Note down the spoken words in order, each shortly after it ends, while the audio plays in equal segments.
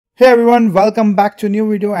Hey everyone, welcome back to a new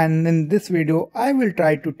video, and in this video I will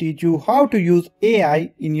try to teach you how to use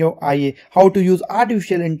AI in your IA, how to use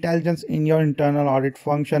artificial intelligence in your internal audit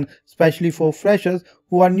function, especially for freshers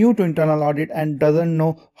who are new to internal audit and doesn't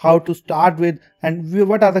know how to start with, and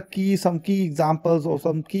what are the some key examples or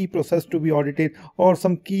some key process to be audited or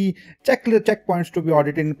some key checkpoints to be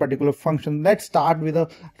audited in particular function. Let's start with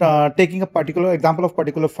taking a particular example of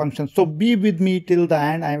particular function. So be with me till the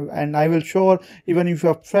end, and I will show, even if you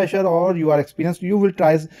are fresher or you are experienced, you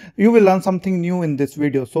will learn something new in this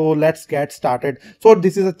video. So let's get started. So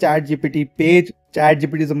this is a ChatGPT page.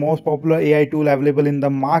 ChatGPT is the most popular AI tool available in the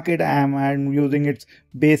market. I'm using its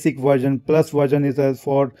basic version. Plus version is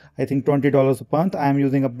for I think $20 a month. I'm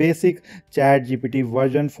using a basic ChatGPT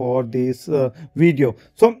version for this video.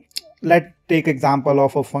 So let's take example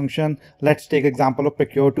of a function. Let's take example of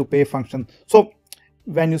procure to pay function. So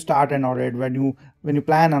when you start an audit, when you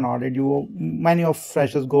plan an audit, many of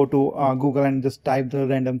freshers go to Google and just type the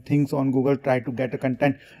random things on Google, try to get a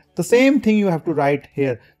content. The same thing you have to write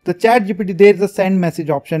here. The ChatGPT, there is a send message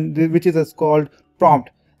option, which is called prompt.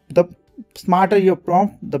 The smarter your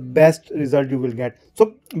prompt, the best result you will get.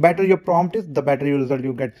 So better your prompt is, the better your result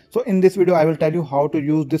you get. So in this video I will tell you how to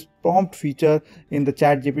use this prompt feature in the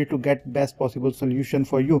ChatGPT to get best possible solution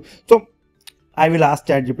for you. So I will ask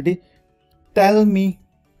ChatGPT, tell me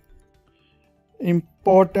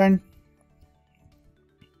important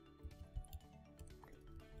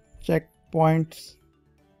checkpoints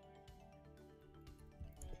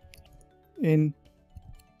in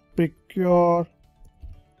procure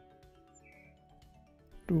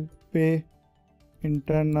to pay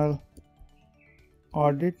internal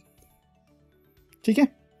audit. Okay,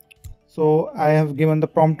 so I have given the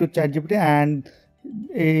prompt to ChatGPT and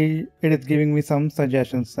it is giving me some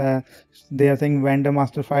suggestions. They are saying vendor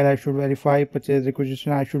master file I should verify, purchase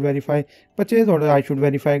requisition I should verify, purchase order I should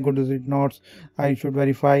verify, good receipt notes I should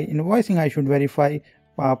verify, invoicing I should verify,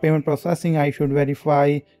 payment processing I should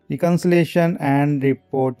verify, reconciliation and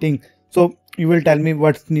reporting. So you will tell me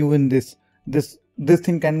what's new in this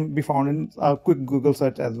thing can be found in a quick Google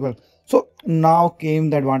search as well. So now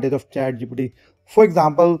came the advantage of ChatGPT. For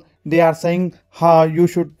example, they are saying how you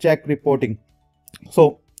should check reporting.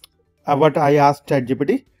 So what I asked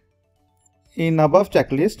ChatGPT, in above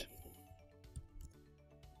checklist,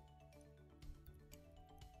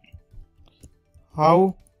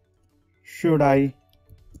 how should I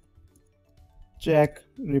check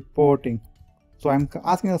reporting? So I'm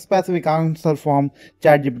asking a specific answer from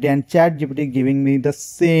ChatGPT, and ChatGPT giving me the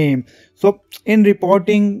same. So in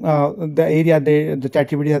reporting, the area the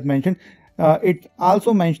ChatGPT has mentioned, it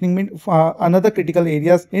also mentioning me another critical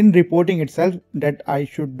areas in reporting itself that I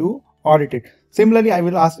should do audited. Similarly, I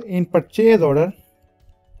will ask in purchase order,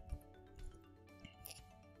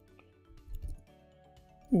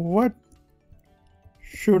 what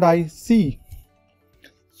should I see?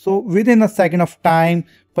 So within a second of time,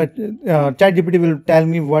 but ChatGPT will tell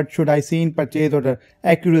me what should I see in purchase order: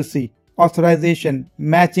 accuracy, authorization,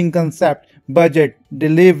 matching concept, budget,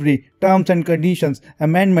 delivery, terms and conditions,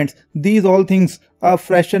 amendments. These all things a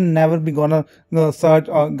fresher never be gonna search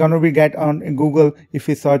or gonna be get on Google if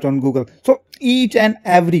we search on Google. So each and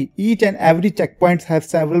every checkpoints have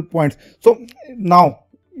several points. So now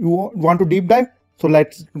you want to deep dive. So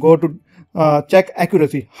let's go to check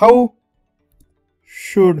accuracy. How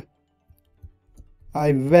should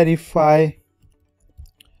I verify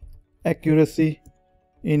accuracy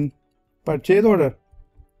in purchase order?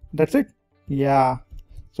 That's it. Yeah.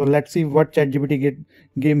 So let's see what ChatGPT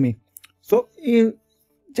gave me. So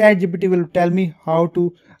ChatGPT will tell me how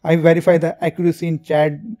to I verify the accuracy in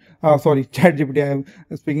ChatGPT I am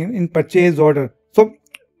speaking in purchase order. So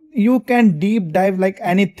you can deep dive like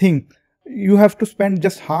anything. You have to spend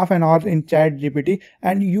just half an hour in ChatGPT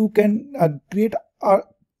and you can create a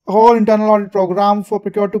whole internal audit program for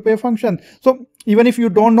procure to pay function. So even if you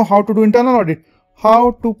don't know how to do internal audit,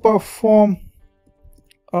 how to perform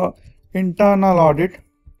internal audit,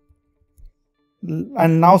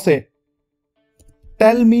 and now say,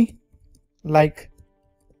 tell me like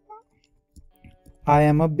I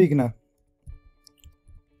am a beginner.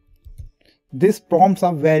 These prompts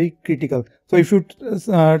are very critical. So if you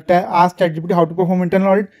ask ChatGPT how to perform internal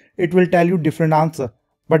audit, it will tell you different answer.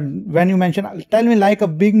 But when you mention tell me like a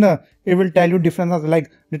beginner, it will tell you different answers like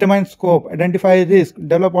determine scope, identify risk,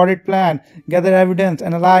 develop audit plan, gather evidence,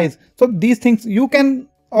 analyze. So these things you can,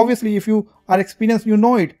 obviously if you are experienced you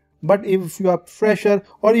know it, but if you are fresher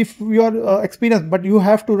or if you are experienced but you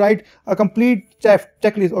have to write a complete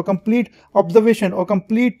checklist or complete observation or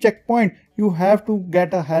complete checkpoint, you have to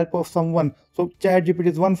get a help of someone. So ChatGPT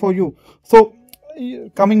is one for you. So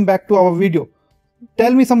coming back to our video,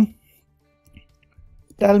 tell me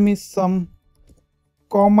some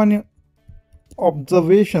common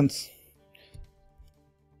observations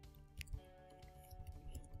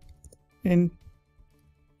in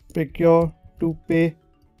procure to pay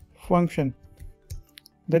function.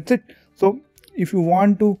 That's it. So if you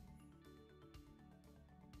want to,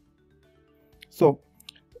 so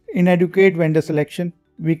inadequate vendor selection,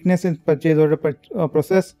 weakness in purchase order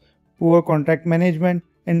process, poor contract management,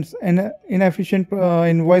 and inefficient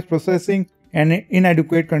invoice processing, and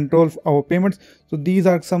inadequate control of our payments. So these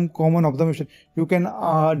are some common observations. You can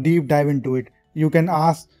deep dive into it. You can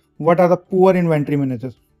ask, what are the poor inventory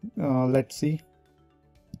managers? Let's see.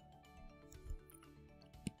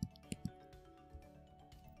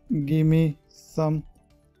 Give me some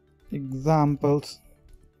examples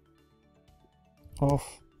of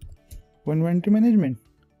inventory management.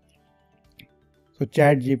 So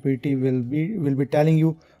ChatGPT will be telling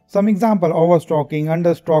you some example: overstocking,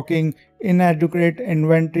 understocking, inadequate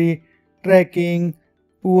inventory tracking,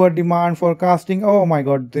 poor demand forecasting. Oh my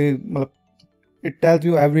god, it tells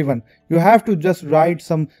you everyone. You have to just write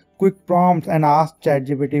some quick prompts and ask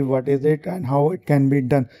ChatGPT what is it and how it can be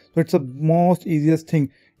done. So it's the most easiest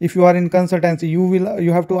thing. If you are in consultancy,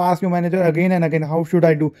 you have to ask your manager again and again, how should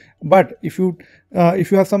I do? But if you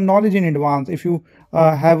have some knowledge in advance, if you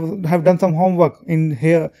have done some homework in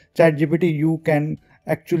here ChatGPT, you can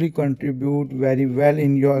actually contribute very well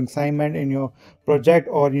in your assignment, in your project,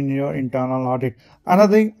 or in your internal audit.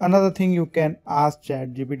 Another thing, you can ask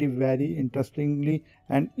ChatGPT very interestingly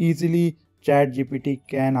and easily. ChatGPT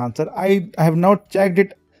can answer. I have not checked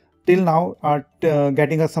it till now at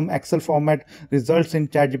getting us some Excel format results in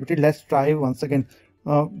ChatGPT. Let's try once again.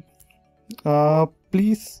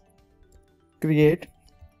 Please create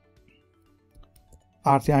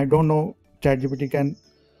RCM. I don't know ChatGPT can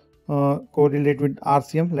correlate with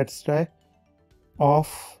RCM. Let's try of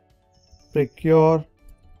procure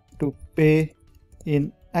to pay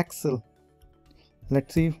in Excel.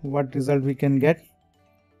 Let's see what result we can get.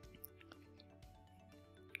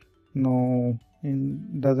 No,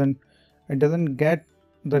 it doesn't get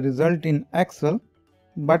the result in Excel,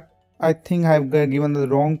 but I think I have given the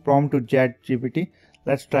wrong prompt to ChatGPT.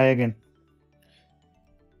 Let's try again.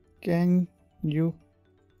 Can you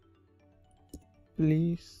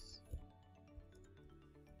please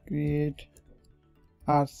create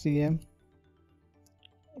RCM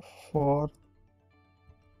for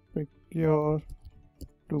procure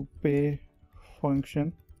to pay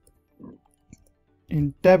function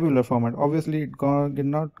in tabular format? Obviously it did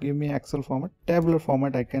not give me Excel format. Tabular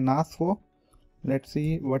format I can ask for. Let's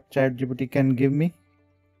see what ChatGPT can give me.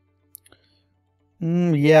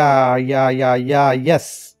 Yes,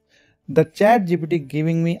 the ChatGPT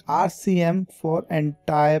giving me RCM for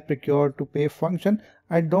entire procure to pay function.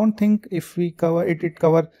 I don't think if we cover it, it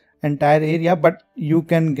cover entire area, but you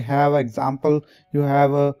can have example. You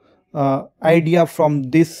have a idea from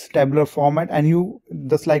this tabular format, and you,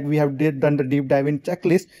 just like we have done the deep dive in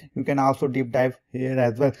checklist, you can also deep dive here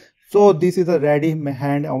as well. So this is a ready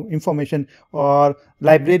hand information or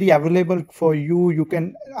library available for you. You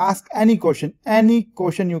can ask any question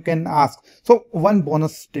you can ask. So one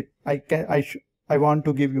bonus tip I want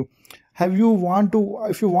to give you. If you want to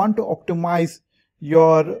optimize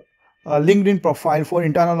your LinkedIn profile for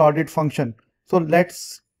internal audit function, so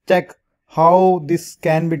let's check how this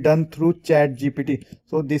can be done through ChatGPT.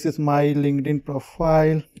 So this is my LinkedIn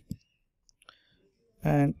profile,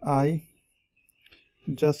 and I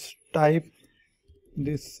just type,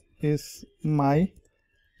 this is my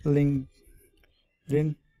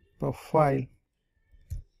LinkedIn profile.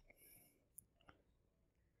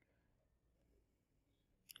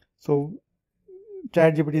 So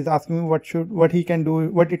ChatGPT is asking me what it can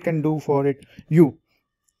do for it.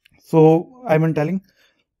 So I'm telling,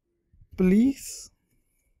 please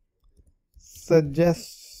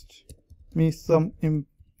suggest me some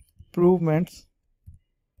improvements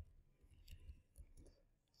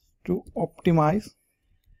to optimize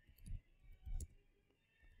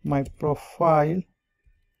my profile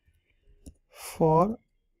for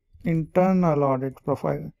internal audit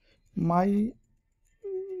profile. My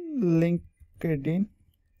LinkedIn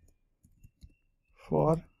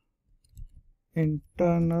for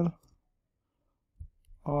internal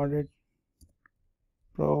audit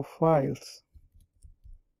profiles.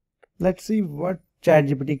 Let's see what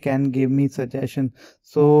ChatGPT can give me suggestion.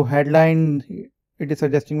 So headline, it is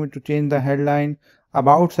suggesting me to change the headline.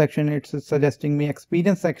 About section, it's suggesting me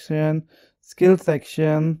experience section, skill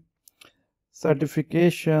section,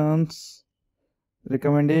 certifications,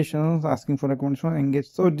 recommendations, asking for recommendation, engage.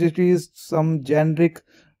 So this is some generic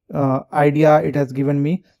idea it has given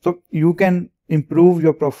me. So you can improve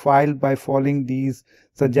your profile by following these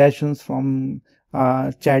suggestions from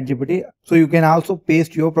ChatGPT. So you can also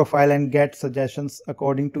paste your profile and get suggestions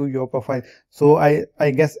according to your profile. So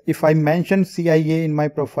I guess if I mention CIA in my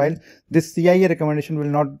profile, this CIA recommendation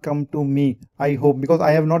will not come to me, I hope, because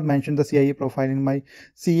I have not mentioned the CIA profile in my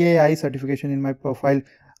CAI certification in my profile.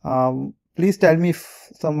 Please tell me if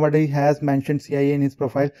somebody has mentioned CIA in his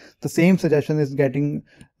profile. The same suggestion is getting,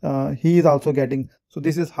 he is also getting. So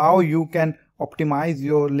this is how you can optimize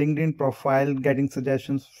your LinkedIn profile, getting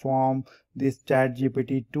suggestions from this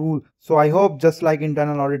ChatGPT tool. So I hope, just like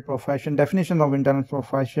internal audit profession, definition of internal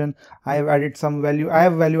profession, I have added some value. I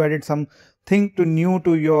have value added something to new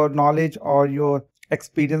to your knowledge or your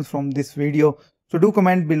experience from this video. So do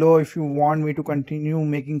comment below if you want me to continue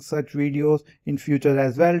making such videos in future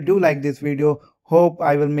as well. Do like this video. Hope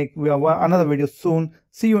I will make another video soon.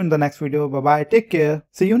 See you in the next video. Bye bye. Take care.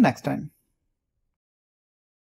 See you next time.